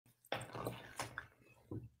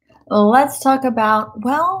Let's talk about,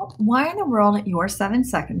 well, why in the world your 7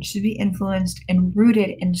 seconds should be influenced and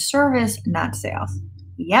rooted in service, not sales.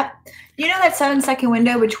 Yep. You know that 7 second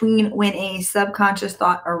window between when a subconscious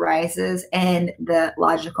thought arises and the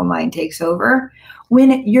logical mind takes over?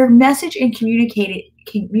 When your message and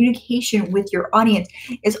communication with your audience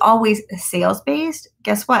is always sales based,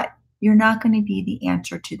 guess what? You're not going to be the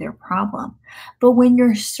answer to their problem. But when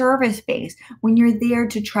you're service based, when you're there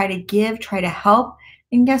to try to give, try to help,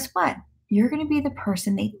 and guess what? You're going to be the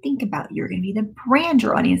person they think about. You're going to be the brand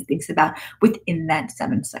your audience thinks about within that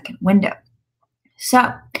 7 second window.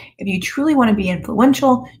 So, if you truly want to be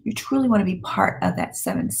influential, you truly want to be part of that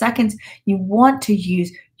 7 seconds, you want to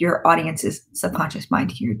use your audience's subconscious mind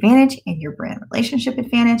to your advantage and your brand relationship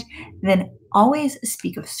advantage, then always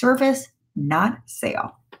speak of service, not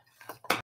sale.